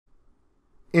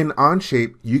In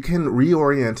Onshape, you can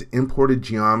reorient imported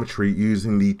geometry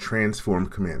using the transform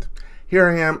command. Here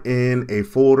I am in a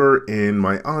folder in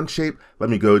my Onshape. Let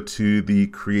me go to the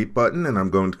create button and I'm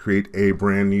going to create a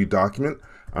brand new document.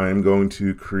 I'm going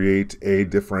to create a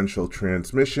differential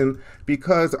transmission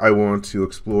because I want to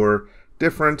explore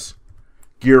different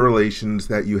gear relations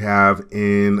that you have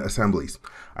in assemblies.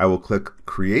 I will click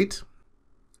create.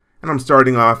 And I'm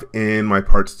starting off in my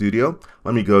part studio.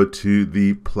 Let me go to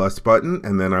the plus button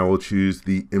and then I will choose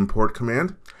the import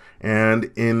command.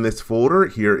 And in this folder,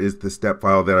 here is the step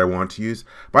file that I want to use.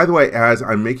 By the way, as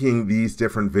I'm making these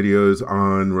different videos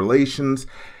on relations,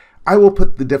 I will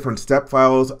put the different step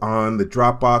files on the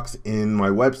Dropbox in my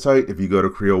website. If you go to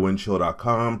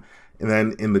creowindshield.com, and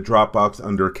then in the Dropbox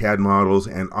under CAD models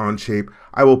and Onshape,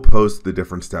 I will post the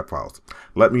different step files.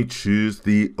 Let me choose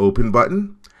the open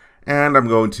button. And I'm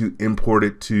going to import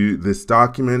it to this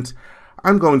document.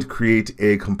 I'm going to create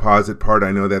a composite part.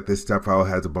 I know that this step file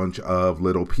has a bunch of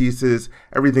little pieces.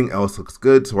 Everything else looks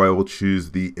good, so I will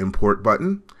choose the import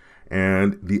button.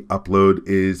 And the upload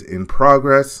is in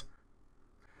progress.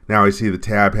 Now I see the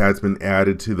tab has been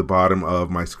added to the bottom of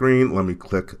my screen. Let me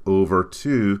click over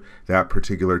to that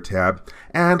particular tab.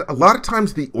 And a lot of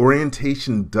times the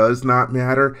orientation does not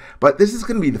matter, but this is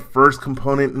going to be the first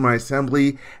component in my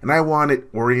assembly, and I want it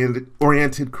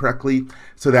oriented correctly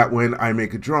so that when I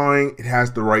make a drawing, it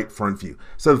has the right front view.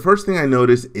 So the first thing I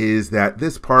notice is that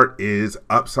this part is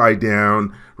upside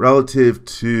down relative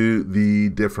to the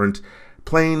different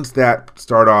planes that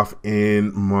start off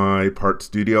in my part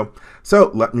studio.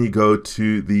 So let me go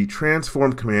to the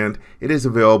transform command. It is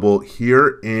available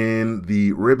here in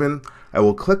the ribbon. I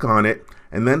will click on it,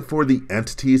 and then for the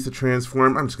entities to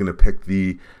transform, I'm just going to pick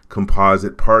the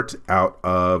composite part out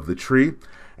of the tree.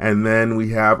 And then we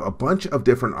have a bunch of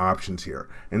different options here.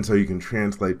 And so you can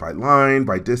translate by line,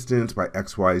 by distance, by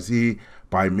XYZ,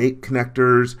 by make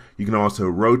connectors. You can also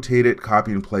rotate it,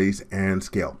 copy and place, and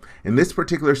scale. In this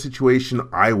particular situation,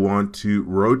 I want to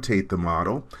rotate the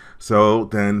model. So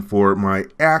then for my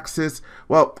axis,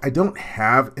 well, I don't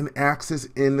have an axis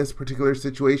in this particular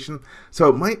situation. So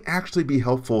it might actually be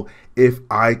helpful if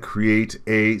I create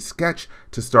a sketch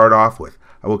to start off with.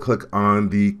 I will click on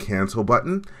the cancel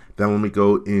button. Then let me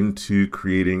go into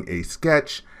creating a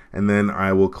sketch, and then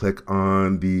I will click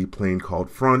on the plane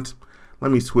called front. Let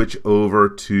me switch over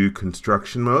to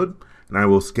construction mode, and I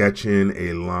will sketch in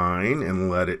a line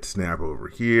and let it snap over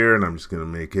here, and I'm just going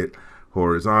to make it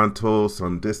horizontal,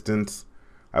 some distance.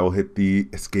 I will hit the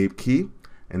escape key,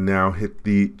 and now hit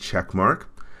the check mark.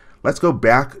 Let's go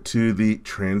back to the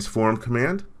transform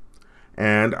command,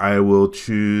 and I will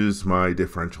choose my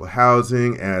differential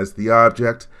housing as the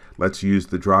object. Let's use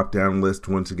the drop-down list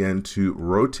once again to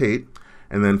rotate.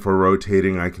 And then for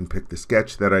rotating, I can pick the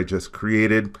sketch that I just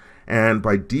created. And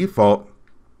by default,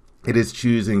 it is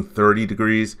choosing 30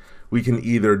 degrees. We can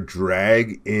either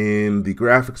drag in the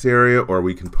graphics area or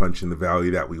we can punch in the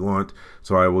value that we want.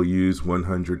 So I will use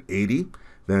 180.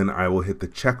 Then I will hit the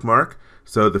check mark.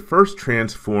 So the first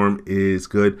transform is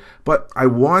good, but I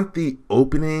want the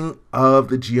opening of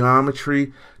the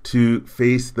geometry to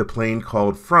face the plane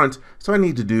called front, so I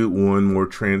need to do one more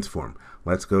transform.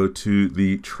 Let's go to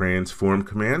the transform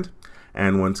command,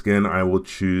 and once again I will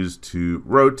choose to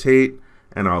rotate,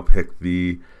 and I'll pick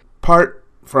the part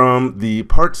from the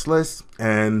parts list.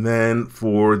 And then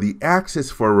for the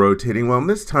axis for rotating, well,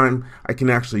 this time I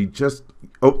can actually just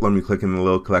let me click in the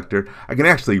little collector. I can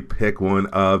actually pick one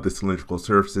of the cylindrical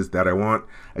surfaces that I want.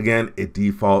 Again, it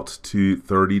defaults to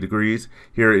 30 degrees.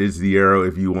 Here is the arrow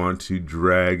if you want to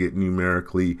drag it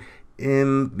numerically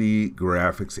in the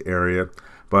graphics area.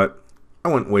 But I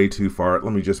went way too far.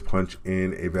 Let me just punch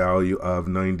in a value of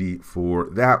 90 for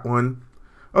that one.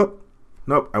 Oh,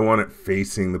 nope, I want it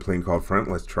facing the plane called front.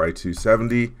 Let's try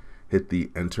 270. Hit the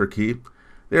enter key.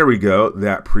 There we go.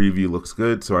 That preview looks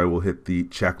good, so I will hit the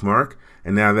check mark.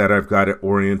 And now that I've got it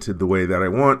oriented the way that I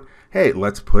want, hey,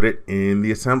 let's put it in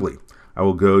the assembly. I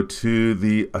will go to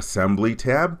the assembly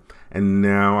tab, and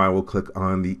now I will click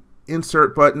on the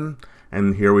insert button,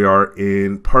 and here we are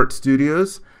in Part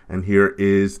Studios, and here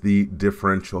is the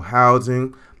differential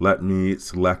housing. Let me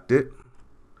select it,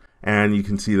 and you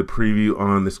can see the preview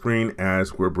on the screen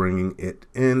as we're bringing it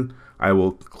in. I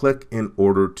will click in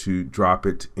order to drop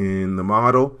it in the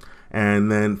model.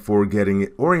 And then for getting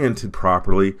it oriented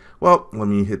properly, well, let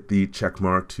me hit the check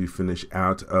mark to finish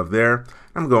out of there.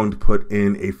 I'm going to put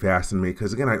in a fasten mate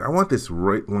because again, I want this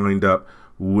right lined up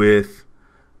with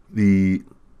the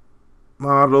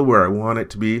model where I want it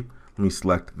to be. Let me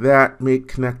select that mate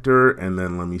connector, and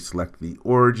then let me select the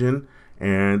origin,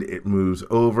 and it moves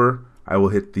over. I will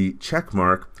hit the check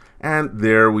mark, and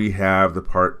there we have the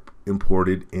part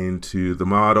imported into the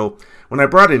model. When I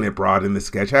brought in the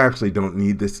sketch. I actually don't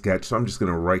need this sketch, so I'm just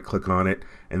going to right click on it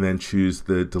and then choose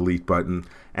the delete button.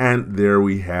 And there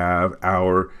we have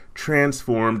our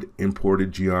transformed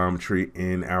imported geometry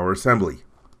in our assembly.